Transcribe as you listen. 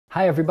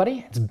Hi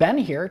everybody, it's Ben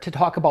here to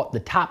talk about the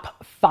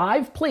top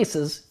 5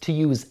 places to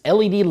use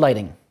LED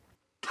lighting.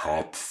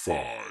 Top 5.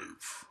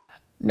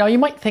 Now you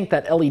might think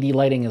that LED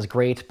lighting is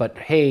great, but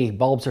hey,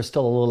 bulbs are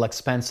still a little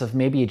expensive.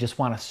 Maybe you just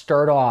want to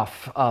start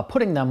off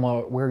putting them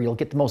where you'll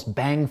get the most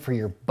bang for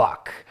your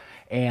buck.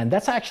 And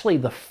that's actually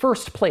the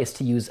first place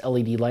to use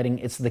LED lighting.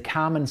 It's the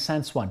common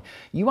sense one.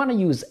 You want to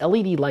use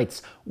LED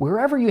lights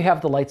wherever you have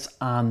the lights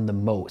on the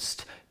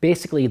most.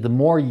 Basically, the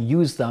more you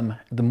use them,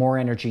 the more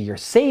energy you're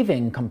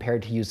saving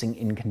compared to using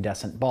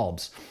incandescent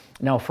bulbs.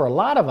 Now, for a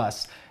lot of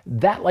us,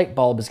 that light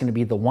bulb is going to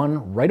be the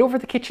one right over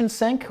the kitchen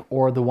sink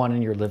or the one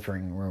in your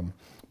living room.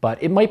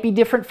 But it might be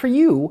different for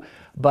you,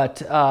 but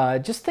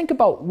just think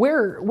about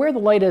where the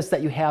light is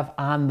that you have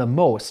on the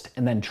most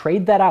and then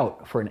trade that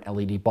out for an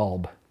LED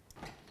bulb.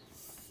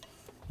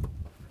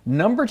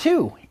 Number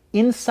 2,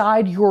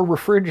 inside your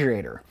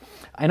refrigerator.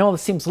 I know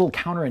this seems a little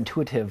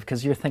counterintuitive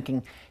because you're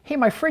thinking, hey,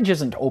 my fridge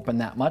isn't open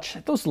that much.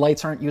 Those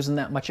lights aren't using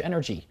that much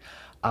energy.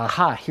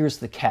 Aha, here's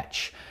the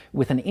catch.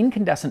 With an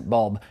incandescent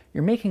bulb,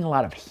 you're making a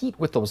lot of heat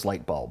with those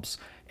light bulbs.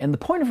 And the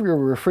point of your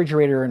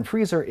refrigerator and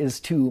freezer is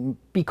to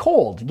be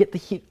cold, get the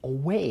heat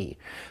away.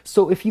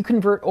 So if you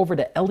convert over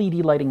to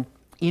LED lighting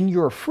in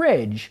your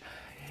fridge,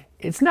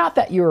 it's not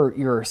that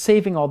you're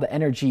saving all the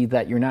energy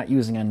that you're not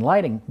using on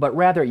lighting, but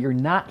rather you're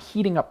not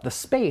heating up the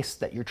space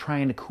that you're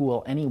trying to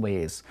cool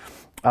anyways.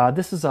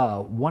 This is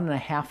a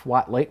 1.5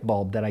 watt light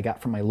bulb that I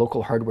got from my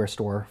local hardware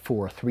store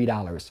for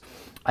 $3.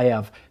 I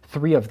have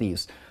 3 of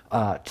these,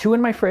 2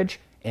 in my fridge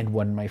and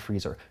 1 in my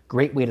freezer.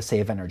 Great way to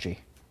save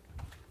energy.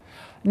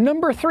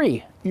 Number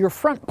 3, your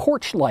front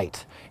porch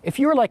light. If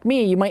you're like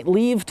me, you might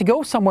leave to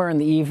go somewhere in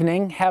the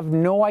evening, have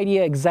no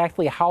idea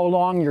exactly how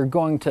long you're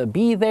going to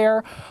be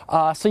there,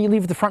 so you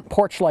leave the front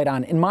porch light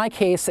on. In my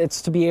case,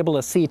 it's to be able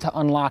to see to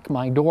unlock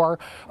my door.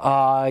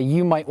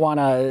 You might want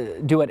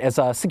to do it as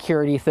a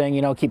security thing,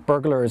 you know, keep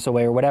burglars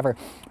away or whatever.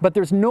 But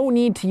there's no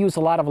need to use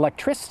a lot of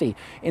electricity.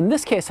 In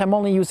this case, I'm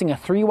only using a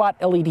 3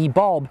 watt LED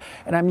bulb,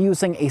 and I'm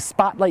using a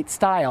spotlight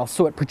style,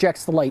 so it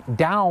projects the light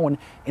down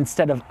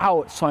instead of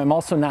out, so I'm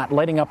also not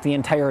lighting up the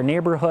entire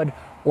neighborhood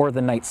or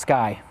the night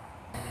sky.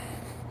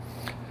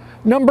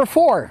 Number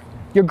 4,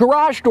 your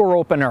garage door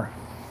opener.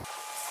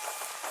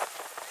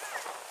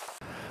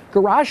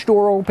 Garage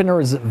door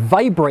openers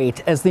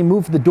vibrate as they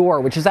move the door,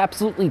 which is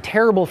absolutely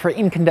terrible for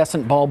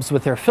incandescent bulbs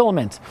with their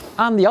filament.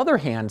 On the other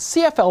hand,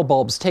 CFL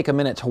bulbs take a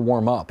minute to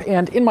warm up,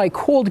 and in my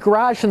cold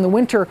garage in the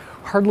winter,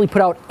 hardly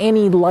put out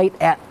any light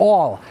at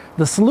all.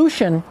 The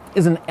solution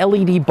is an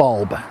LED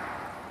bulb.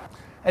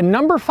 And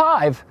number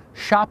 5,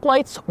 shop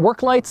lights,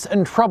 work lights,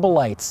 and trouble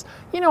lights.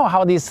 You know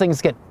how these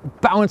things get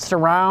bounced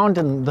around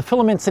and the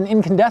filaments and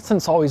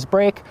incandescents always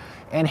break.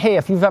 And hey,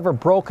 if you've ever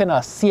broken a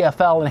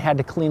CFL and had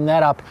to clean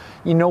that up,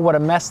 you know what a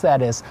mess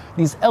that is.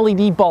 These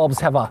LED bulbs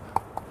have a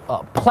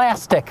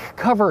plastic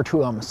cover to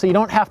them, so you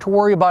don't have to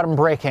worry about them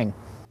breaking.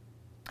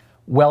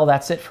 Well,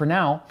 that's it for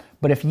now.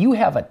 But if you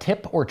have a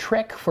tip or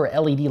trick for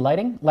LED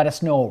lighting, let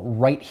us know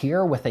right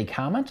here with a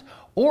comment,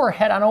 or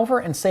head on over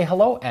and say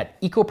hello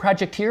at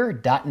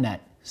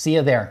ecoprojecteer.net. See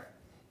you there.